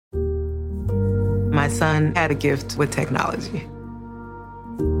son had a gift with technology.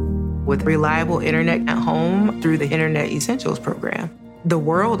 With reliable internet at home through the Internet Essentials program, the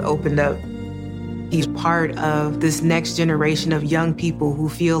world opened up. He's part of this next generation of young people who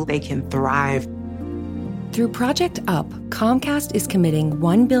feel they can thrive. Through Project UP, Comcast is committing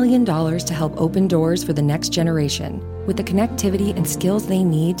 $1 billion to help open doors for the next generation with the connectivity and skills they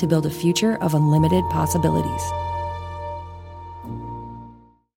need to build a future of unlimited possibilities.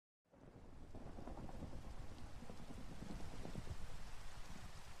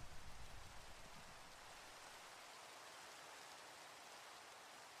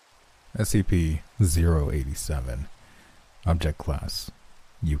 SCP-087. Object Class: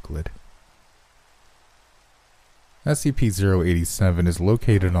 Euclid. SCP-087 is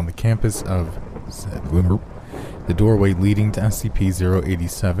located on the campus of Stairwell. The doorway leading to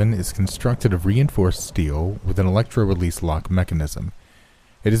SCP-087 is constructed of reinforced steel with an electro-release lock mechanism.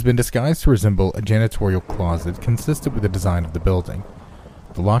 It has been disguised to resemble a janitorial closet consistent with the design of the building.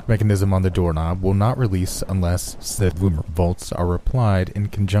 The lock mechanism on the doorknob will not release unless said bolts are applied in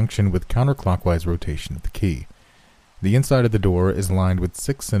conjunction with counterclockwise rotation of the key. The inside of the door is lined with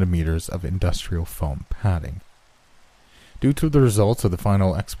 6 centimeters of industrial foam padding. Due to the results of the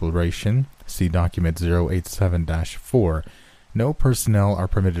final exploration, see Document 087-4, no personnel are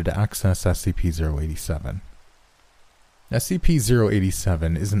permitted to access SCP-087.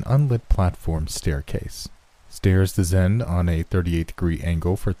 SCP-087 is an unlit platform staircase. Stairs descend on a 38-degree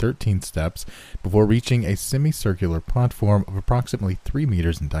angle for 13 steps before reaching a semicircular platform of approximately 3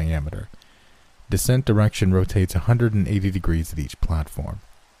 meters in diameter. Descent direction rotates 180 degrees at each platform.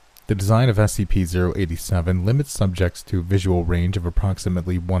 The design of SCP-087 limits subjects to a visual range of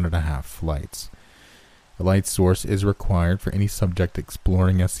approximately 1.5 flights. A light source is required for any subject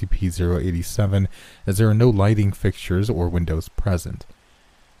exploring SCP-087 as there are no lighting fixtures or windows present.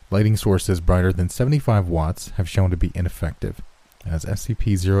 Lighting sources brighter than 75 watts have shown to be ineffective, as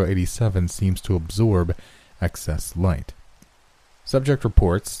SCP-087 seems to absorb excess light. Subject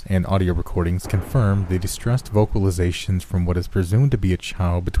reports and audio recordings confirm the distressed vocalizations from what is presumed to be a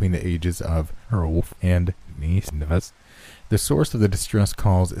child between the ages of Rolf and Nisnevas. The source of the distress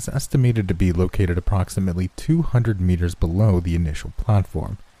calls is estimated to be located approximately 200 meters below the initial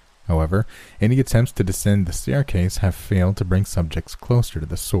platform. However, any attempts to descend the staircase have failed to bring subjects closer to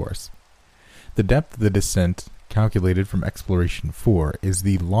the source. The depth of the descent, calculated from Exploration 4, is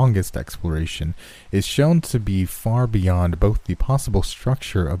the longest exploration, is shown to be far beyond both the possible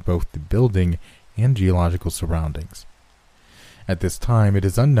structure of both the building and geological surroundings. At this time, it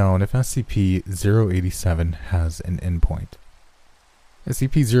is unknown if SCP-087 has an endpoint.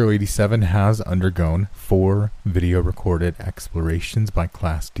 SCP-087 has undergone 4 video-recorded explorations by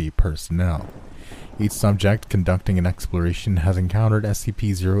Class D personnel. Each subject conducting an exploration has encountered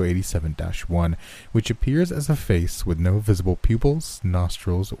SCP-087-1, which appears as a face with no visible pupils,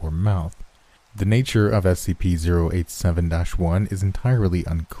 nostrils, or mouth. The nature of SCP-087-1 is entirely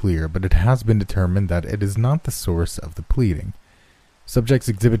unclear, but it has been determined that it is not the source of the pleading. Subjects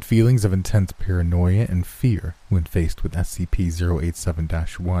exhibit feelings of intense paranoia and fear when faced with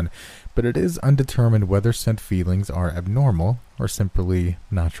SCP-087-1, but it is undetermined whether said feelings are abnormal or simply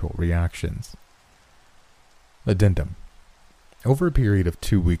natural reactions. Addendum. Over a period of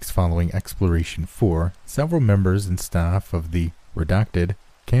 2 weeks following Exploration 4, several members and staff of the redacted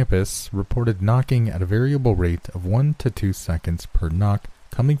campus reported knocking at a variable rate of 1 to 2 seconds per knock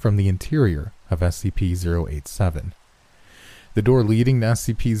coming from the interior of SCP-087. The door leading to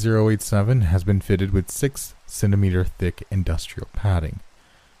SCP-087 has been fitted with 6 centimeter thick industrial padding.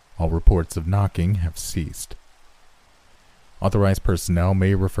 All reports of knocking have ceased. Authorized personnel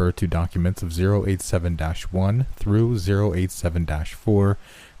may refer to documents of 087-1 through 087-4 for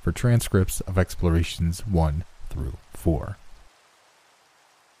transcripts of explorations 1 through 4.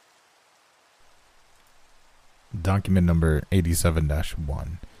 Document number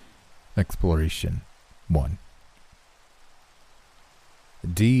 87-1. Exploration 1.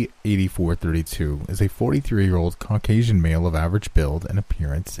 D-8432 is a 43-year-old Caucasian male of average build and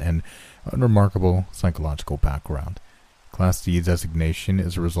appearance and unremarkable psychological background. Class D designation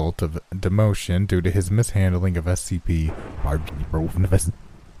is a result of demotion due to his mishandling of SCP.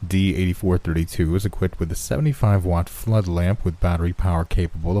 D-8432 is equipped with a 75-watt flood lamp with battery power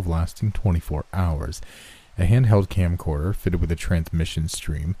capable of lasting 24 hours, a handheld camcorder fitted with a transmission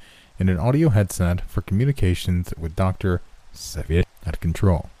stream, and an audio headset for communications with Dr. Soviet at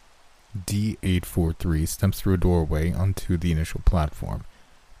control. D-843 steps through a doorway onto the initial platform.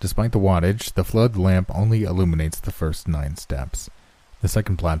 Despite the wattage, the flood lamp only illuminates the first 9 steps. The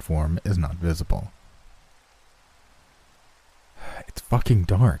second platform is not visible. It's fucking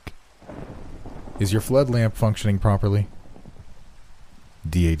dark. Is your flood lamp functioning properly?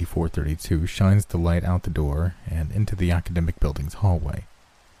 D-8432 shines the light out the door and into the academic building's hallway.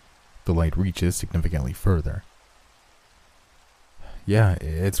 The light reaches significantly further. Yeah,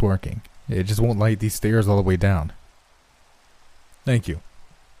 it's working. It just won't light these stairs all the way down. Thank you.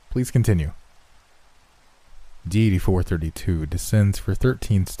 Please continue. D-8432 descends for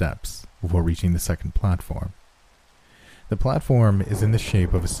 13 steps before reaching the second platform. The platform is in the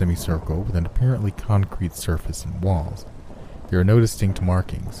shape of a semicircle with an apparently concrete surface and walls. There are no distinct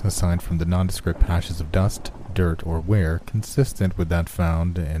markings, aside from the nondescript patches of dust, dirt, or wear consistent with that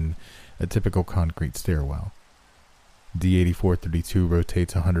found in a typical concrete stairwell. D-8432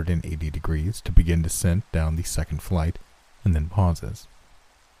 rotates 180 degrees to begin descent down the second flight, and then pauses.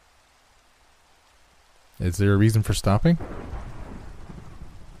 Is there a reason for stopping?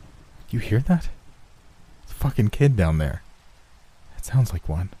 You hear that? It's a fucking kid down there. It sounds like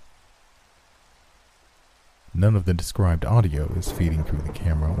one. None of the described audio is feeding through the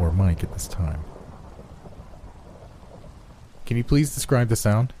camera or mic at this time. Can you please describe the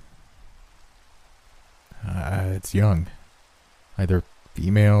sound? It's young. Either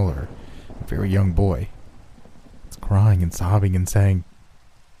female or a very young boy. It's crying and sobbing and saying,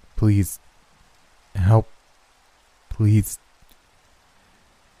 "Please, help, please."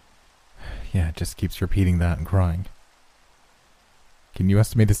 Yeah, it just keeps repeating that and crying. Can you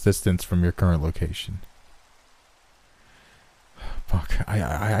estimate its distance from your current location? Fuck,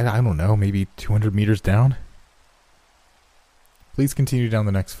 I don't know, maybe 200 meters down? Please continue down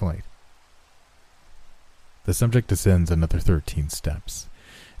the next flight. The subject descends another 13 steps.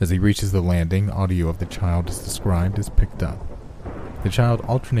 As he reaches the landing, audio of the child as described is picked up. The child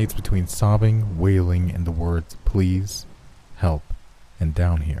alternates between sobbing, wailing, and the words, "Please, help," and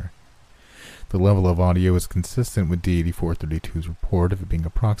 "down here." The level of audio is consistent with D-8432's report of it being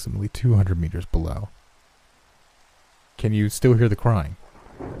approximately 200 meters below. Can you still hear the crying?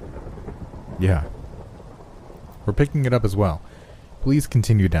 Yeah. We're picking it up as well. Please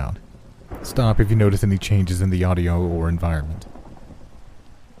continue down. Stop if you notice any changes in the audio or environment.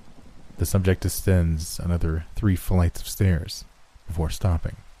 The subject descends another 3 flights of stairs before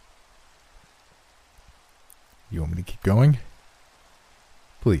stopping. You want me to keep going?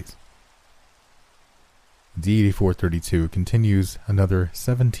 Please. D-8432 continues another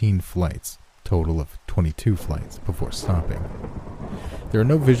 17 flights, total of 22 flights, before stopping. There are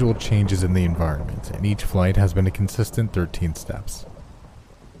no visual changes in the environment, and each flight has been a consistent 13 steps.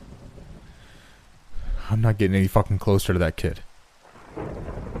 I'm not getting any fucking closer to that kid.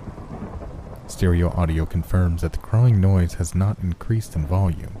 Stereo audio confirms that the crying noise has not increased in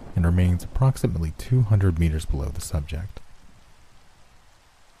volume and remains approximately 200 meters below the subject.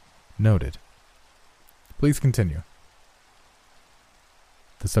 Noted. Please continue.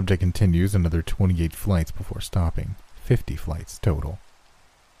 The subject continues another 28 flights before stopping, 50 flights total.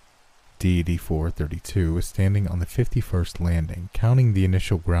 D-8432 is standing on the 51st landing, counting the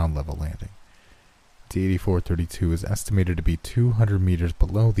initial ground level landing. D-8432 is estimated to be 200 meters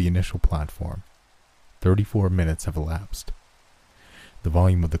below the initial platform. 34 minutes have elapsed. The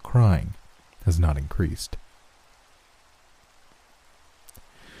volume of the crying has not increased.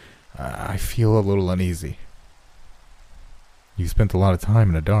 I feel a little uneasy. You spent a lot of time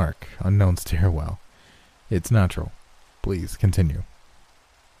in a dark, unknown stairwell. It's natural. Please continue.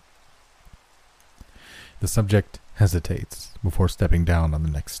 The subject hesitates before stepping down on the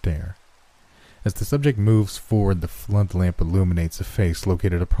next stair. As the subject moves forward, the flood lamp illuminates a face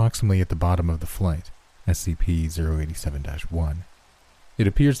located approximately at the bottom of the flight, SCP-087-1. It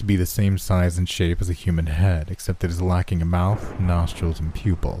appears to be the same size and shape as a human head, except it is lacking a mouth, nostrils, and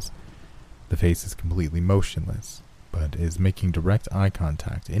pupils. The face is completely motionless, but is making direct eye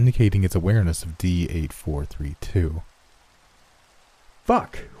contact, indicating its awareness of D-8432.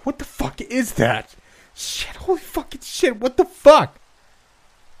 Fuck! What the fuck is that? Shit, holy fucking shit, what the fuck?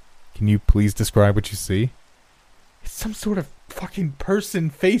 Can you please describe what you see? It's some sort of fucking person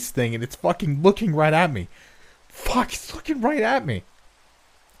face thing, and it's fucking looking right at me. Fuck, it's looking right at me.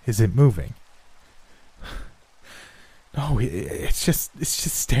 Is it moving? No, it's just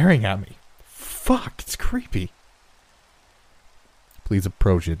staring at me. Fuck, it's creepy. Please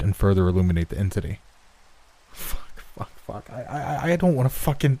approach it and further illuminate the entity. Fuck. I don't want to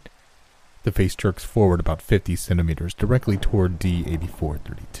fucking... The face jerks forward about 50 centimeters directly toward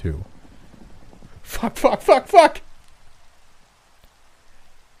D-8432. Fuck!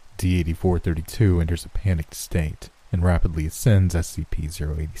 D-8432 enters a panicked state and rapidly ascends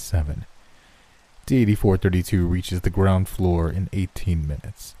SCP-087. D-8432 reaches the ground floor in 18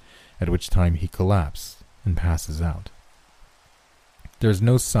 minutes, at which time he collapses and passes out. There is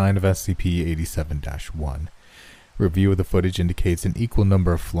no sign of SCP-087-1. Review of the footage indicates an equal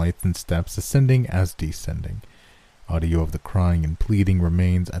number of flights and steps ascending as descending. Audio of the crying and pleading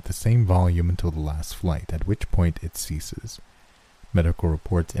remains at the same volume until the last flight, at which point it ceases. Medical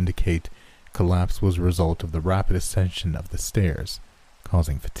reports indicate collapse was a result of the rapid ascension of the stairs,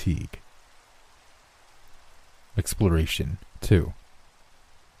 causing fatigue. Exploration 2.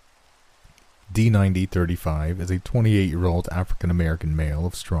 D9035 is a 28-year-old African-American male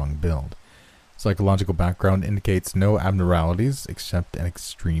of strong build. Psychological background indicates no abnormalities except an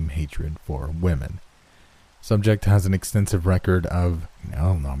extreme hatred for women. Subject has an extensive record of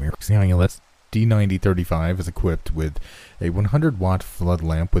D9035 is equipped with a 100-watt flood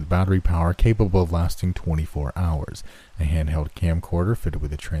lamp with battery power capable of lasting 24 hours, a handheld camcorder fitted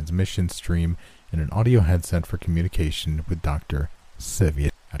with a transmission stream, and an audio headset for communication with Dr.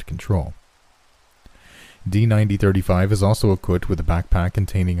 Sivia at control. D9035 is also equipped with a backpack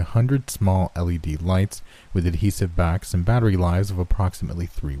containing 100 small LED lights with adhesive backs and battery lives of approximately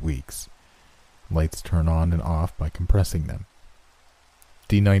 3 weeks. Lights turn on and off by compressing them.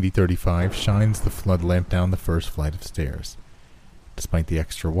 D9035 shines the flood lamp down the first flight of stairs. Despite the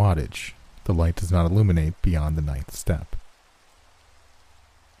extra wattage, the light does not illuminate beyond the 9th step.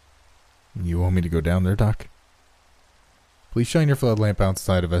 You want me to go down there, Doc? Please shine your flood lamp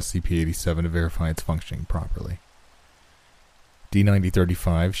outside of SCP-087 to verify it's functioning properly.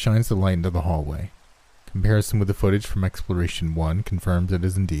 D9035 shines the light into the hallway. Comparison with the footage from Exploration 1 confirms it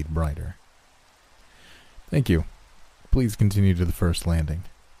is indeed brighter. Thank you. Please continue to the first landing.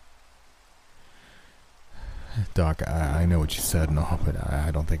 Doc, I know what you said and all, but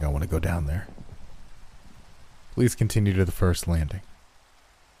I don't think I want to go down there. Please continue to the first landing.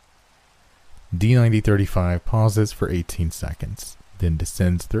 D9035 pauses for 18 seconds, then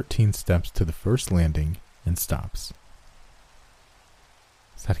descends 13 steps to the first landing and stops.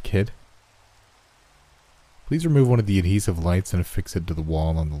 Is that a kid? Please remove one of the adhesive lights and affix it to the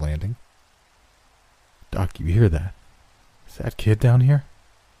wall on the landing. Doc, you hear that? Is that kid down here?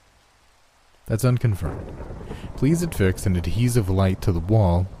 That's unconfirmed. Please affix an adhesive light to the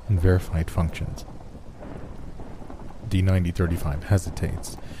wall and verify it functions. D9035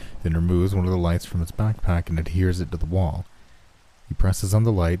 hesitates, then removes one of the lights from its backpack and adheres it to the wall. He presses on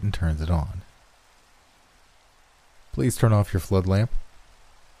the light and turns it on. Please turn off your flood lamp.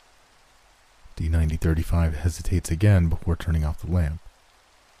 D9035 hesitates again before turning off the lamp.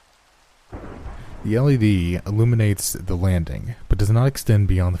 The LED illuminates the landing, but does not extend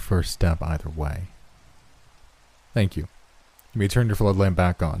beyond the first step either way. Thank you. You may turn your flood lamp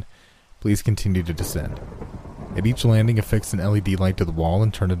back on. Please continue to descend. At each landing, affix an LED light to the wall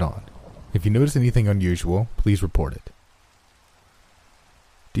and turn it on. If you notice anything unusual, please report it.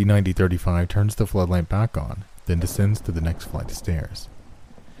 D9035 turns the flood lamp back on, then descends to the next flight of stairs.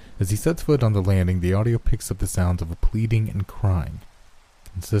 As he sets foot on the landing, the audio picks up the sounds of a pleading and crying,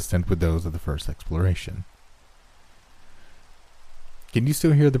 consistent with those of the first exploration. Can you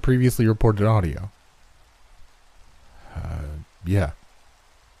still hear the previously reported audio? Yeah.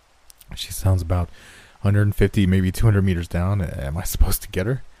 She sounds about 150, maybe 200 meters down. Am I supposed to get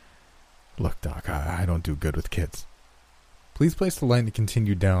her? Look, Doc, I don't do good with kids. Please place the light and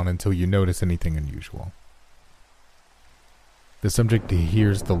continue down until you notice anything unusual. The subject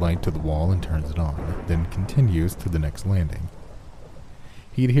adheres the light to the wall and turns it on, then continues to the next landing.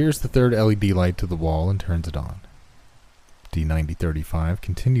 He adheres the third LED light to the wall and turns it on. D9035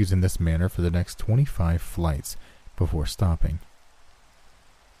 continues in this manner for the next 25 flights before stopping.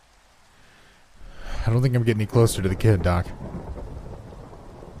 I don't think I'm getting any closer to the kid, Doc.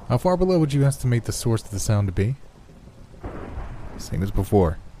 How far below would you estimate the source of the sound to be? Same as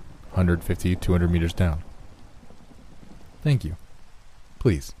before. 150, 200 meters down. Thank you.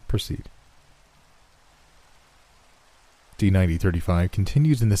 Please, proceed. D9035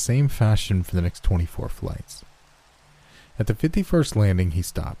 continues in the same fashion for the next 24 flights. At the 51st landing, he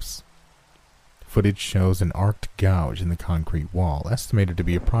stops. Footage shows an arced gouge in the concrete wall, estimated to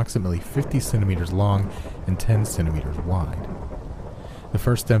be approximately 50 centimeters long and 10 centimeters wide. The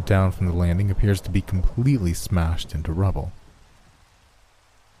first step down from the landing appears to be completely smashed into rubble.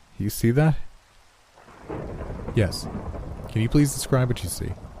 You see that? Yes. Can you please describe what you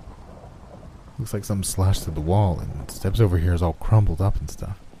see? Looks like something slashed through the wall, and steps over here is all crumbled up and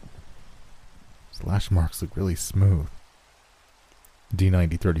stuff. Slash marks look really smooth.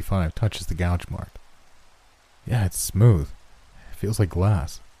 D9035 touches the gouge mark. Yeah, it's smooth. It feels like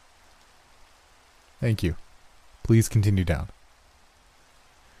glass. Thank you. Please continue down.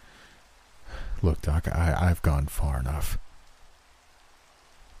 Look, Doc, I've gone far enough.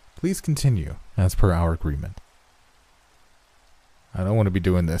 Please continue, as per our agreement. I don't want to be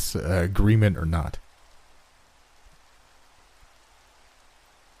doing this, agreement or not.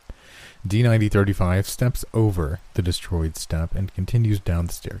 D-9035 steps over the destroyed step and continues down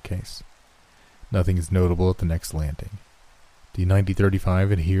the staircase. Nothing is notable at the next landing.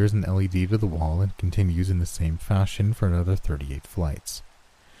 D-9035 adheres an LED to the wall and continues in the same fashion for another 38 flights.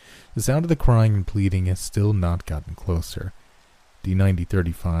 The sound of the crying and pleading has still not gotten closer.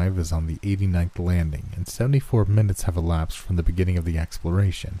 D-9035 is on the 89th landing, and 74 minutes have elapsed from the beginning of the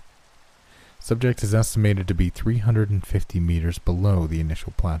exploration. Subject is estimated to be 350 meters below the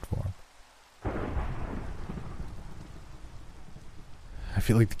initial platform. I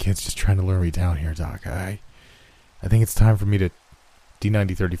feel like the kid's just trying to lure me down here, Doc. I think it's time for me to...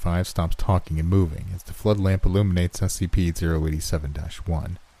 D-9035 stops talking and moving as the flood lamp illuminates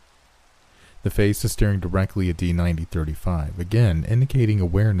SCP-087-1. The face is staring directly at D-9035, again indicating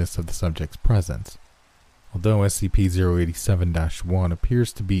awareness of the subject's presence. Although SCP-087-1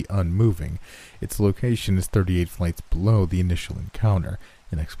 appears to be unmoving, its location is 38 flights below the initial encounter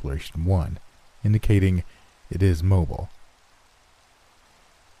in Exploration 1, indicating it is mobile.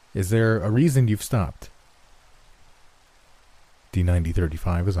 Is there a reason you've stopped?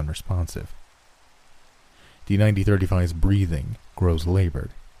 D-9035 is unresponsive. D-9035's breathing grows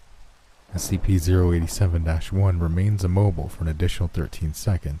labored. SCP-087-1 remains immobile for an additional 13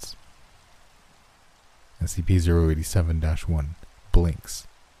 seconds. SCP-087-1 blinks.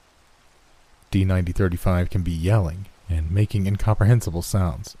 D-9035 can be yelling and making incomprehensible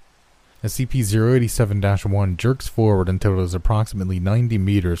sounds. SCP-087-1 jerks forward until it is approximately 90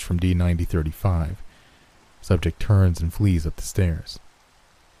 meters from D-9035. Subject turns and flees up the stairs.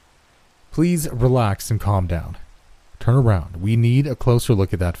 Please relax and calm down. Turn around. We need a closer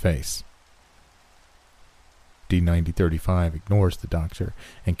look at that face. D-9035 ignores the doctor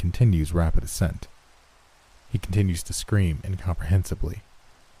and continues rapid ascent. He continues to scream incomprehensibly.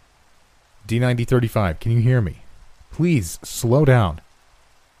 D-9035, can you hear me? Please, slow down.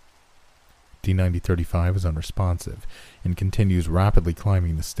 D-9035 is unresponsive and continues rapidly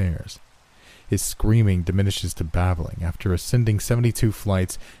climbing the stairs. His screaming diminishes to babbling. After ascending 72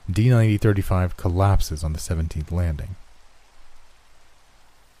 flights, D-9035 collapses on the 17th landing.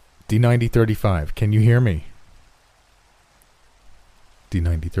 D-9035, can you hear me?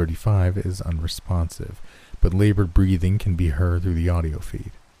 D-9035 is unresponsive, but labored breathing can be heard through the audio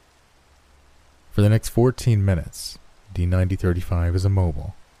feed. For the next 14 minutes, D-9035 is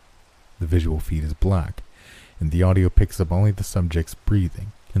immobile. The visual feed is black, and the audio picks up only the subject's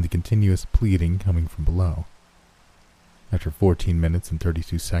breathing and the continuous pleading coming from below. After 14 minutes and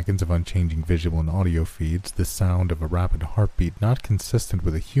 32 seconds of unchanging visual and audio feeds, the sound of a rapid heartbeat not consistent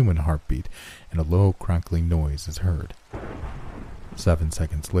with a human heartbeat and a low crackling noise is heard. 7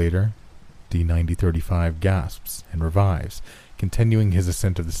 seconds later, D-9035 gasps and revives, continuing his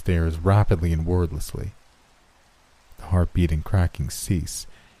ascent of the stairs rapidly and wordlessly. The heartbeat and cracking cease,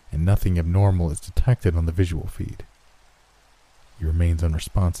 and nothing abnormal is detected on the visual feed. He remains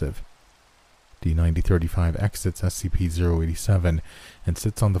unresponsive. D-9035 exits SCP-087 and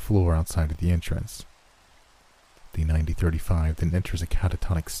sits on the floor outside of the entrance. D-9035 then enters a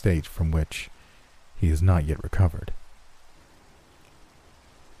catatonic state from which he has not yet recovered.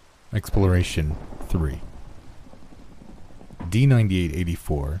 Exploration 3.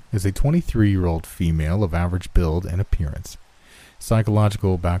 D-9884 is a 23-year-old female of average build and appearance.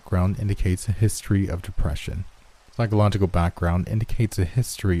 Psychological background indicates a history of depression.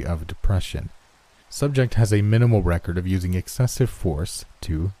 Subject has a minimal record of using excessive force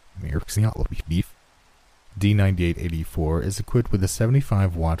to D-9884 is equipped with a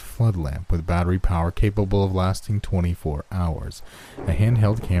 75-watt flood lamp with battery power capable of lasting 24 hours, a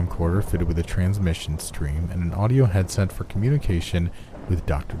handheld camcorder fitted with a transmission stream, and an audio headset for communication with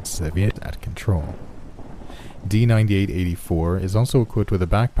Dr. Soviet at control. D-9884 is also equipped with a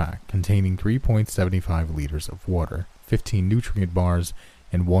backpack containing 3.75 liters of water, 15 nutrient bars,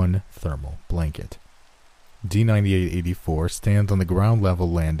 and 1 thermal blanket. D-9884 stands on the ground level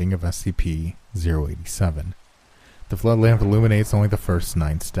landing of SCP-087. The flood lamp illuminates only the first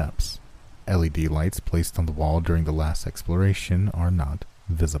 9 steps. LED lights placed on the wall during the last exploration are not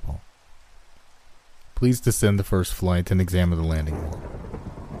visible. Please descend the first flight and examine the landing wall.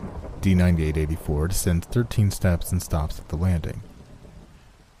 D-9884 descends 13 steps and stops at the landing.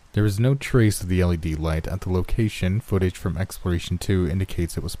 There is no trace of the LED light at the location. Footage from Exploration 2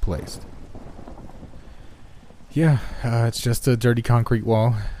 indicates it was placed. Yeah, it's just a dirty concrete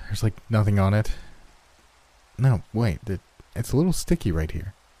wall. There's like nothing on it. No, wait, it's a little sticky right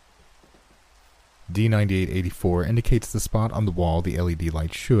here. D-9884 indicates the spot on the wall the LED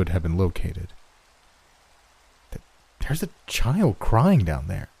light should have been located. There's a child crying down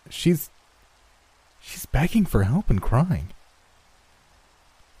there. She's begging for help and crying.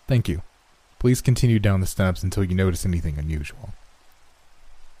 Thank you. Please continue down the steps until you notice anything unusual.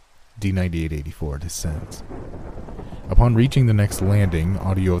 D-9884 descends. Upon reaching the next landing,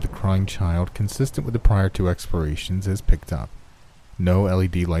 audio of the crying child consistent with the prior two explorations is picked up. No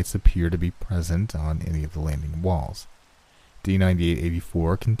LED lights appear to be present on any of the landing walls.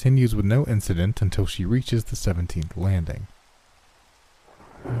 D-9884 continues with no incident until she reaches the 17th landing.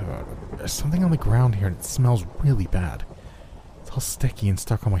 There's something on the ground here and it smells really bad. It's all sticky and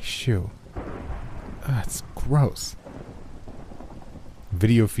stuck on my shoe. It's gross.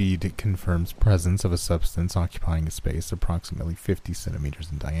 Video feed confirms presence of a substance occupying a space approximately 50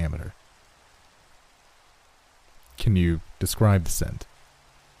 centimeters in diameter. Can you describe the scent?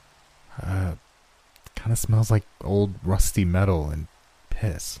 Kind of smells like old rusty metal and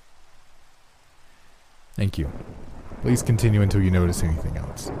piss. Thank you. Please continue until you notice anything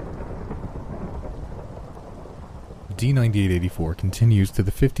else. D-9884 continues to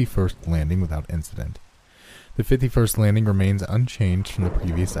the 51st landing without incident. The 51st landing remains unchanged from the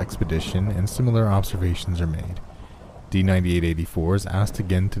previous expedition, and similar observations are made. D-9884 is asked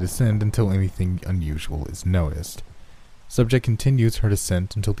again to descend until anything unusual is noticed. Subject continues her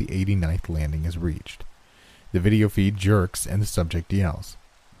descent until the 89th landing is reached. The video feed jerks and the subject yells.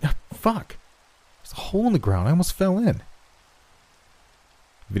 Fuck! There's a hole in the ground. I almost fell in.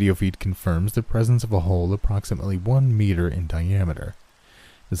 Video feed confirms the presence of a hole approximately 1 meter in diameter.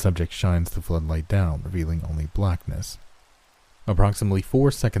 The subject shines the floodlight down, revealing only blackness. Approximately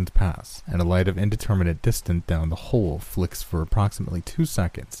 4 seconds pass, and a light of indeterminate distance down the hole flicks for approximately 2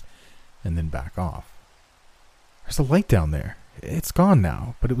 seconds, and then back off. There's a light down there. It's gone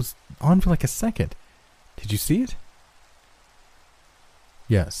now, but it was on for like a second. Did you see it?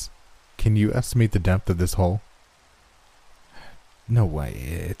 Yes. Can you estimate the depth of this hole? No way.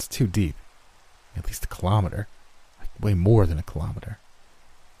 It's too deep. At least a kilometer. Like way more than a kilometer.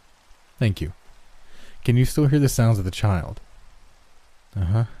 Thank you. Can you still hear the sounds of the child?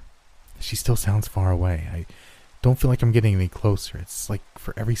 Uh-huh. She still sounds far away. I don't feel like I'm getting any closer. It's like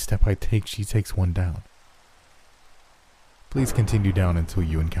for every step I take, she takes one down. Please continue down until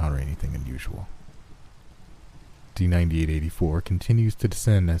you encounter anything unusual. D-9884 continues to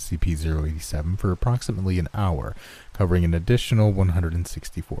descend SCP-087 for approximately an hour, covering an additional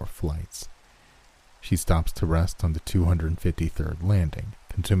 164 flights. She stops to rest on the 253rd landing,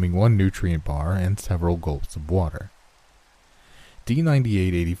 consuming 1 nutrient bar and several gulps of water.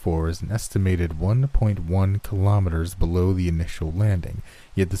 D-9884 is an estimated 1.1 kilometers below the initial landing,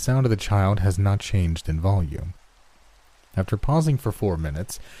 yet the sound of the child has not changed in volume. After pausing for 4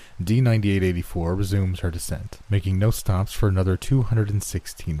 minutes, D-9884 resumes her descent, making no stops for another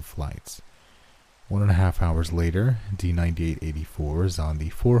 216 flights. 1.5 hours later, D-9884 is on the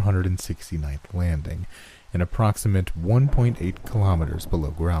 469th landing, an approximate 1.8 kilometers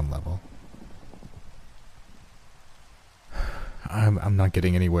below ground level. I'm not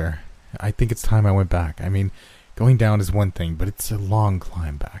getting anywhere. I think it's time I went back. I mean, going down is one thing, but it's a long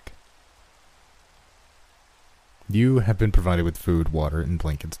climb back. You have been provided with food, water, and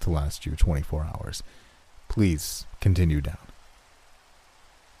blankets to last you 24 hours. Please continue down.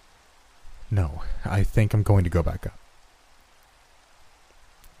 No, I think I'm going to go back up.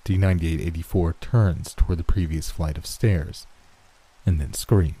 D-9884 turns toward the previous flight of stairs, and then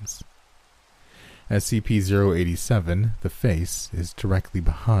screams. SCP-087, the face, is directly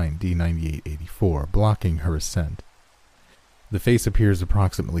behind D-9884, blocking her ascent. The face appears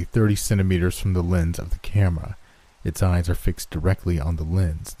approximately 30 centimeters from the lens of the camera. Its eyes are fixed directly on the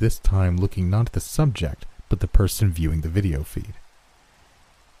lens, this time looking not at the subject, but the person viewing the video feed.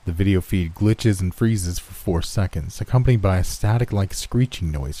 The video feed glitches and freezes for 4 seconds, accompanied by a static-like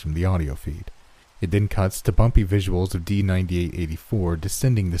screeching noise from the audio feed. It then cuts to bumpy visuals of D-9884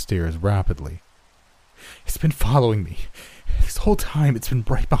 descending the stairs rapidly. It's been following me. This whole time it's been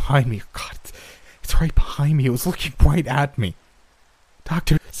right behind me. God, it's right behind me. It was looking right at me.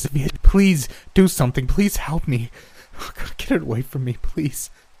 Dr. Smith, please do something. Please help me. Oh, God, get it away from me, please.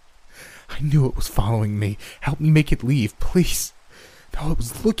 I knew it was following me. Help me make it leave, please. No, it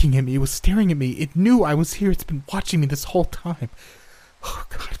was looking at me. It was staring at me. It knew I was here. It's been watching me this whole time. Oh,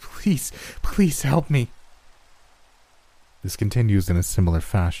 God, please, please help me. This continues in a similar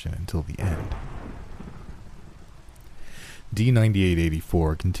fashion until the end.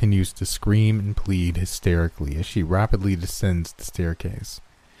 D-9884 continues to scream and plead hysterically as she rapidly descends the staircase.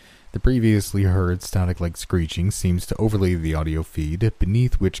 The previously heard static-like screeching seems to overlay the audio feed,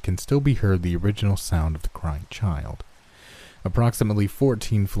 beneath which can still be heard the original sound of the crying child. Approximately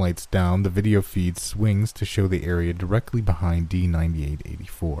 14 flights down, the video feed swings to show the area directly behind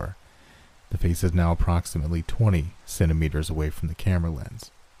D-9884. The face is now approximately 20 centimeters away from the camera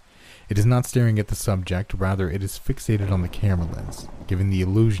lens. It is not staring at the subject, rather it is fixated on the camera lens, giving the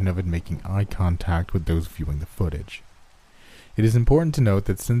illusion of it making eye contact with those viewing the footage. It is important to note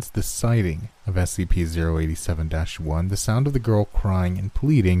that since the sighting of SCP-087-1, the sound of the girl crying and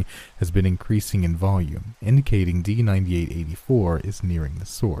pleading has been increasing in volume, indicating D-9884 is nearing the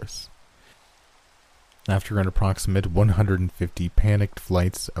source. After an approximate 150 panicked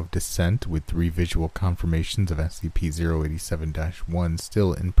flights of descent with 3 visual confirmations of SCP-087-1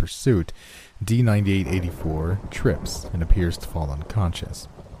 still in pursuit, D-9884 trips and appears to fall unconscious.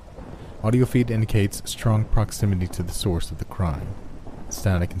 Audio feed indicates strong proximity to the source of the crime.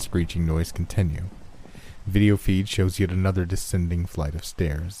 Static and screeching noise continue. Video feed shows yet another descending flight of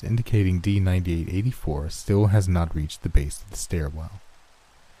stairs, indicating D-9884 still has not reached the base of the stairwell.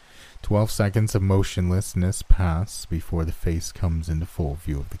 12 seconds of motionlessness pass before the face comes into full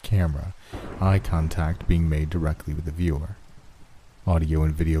view of the camera, eye contact being made directly with the viewer. Audio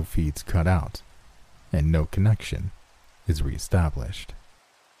and video feeds cut out, and no connection is reestablished.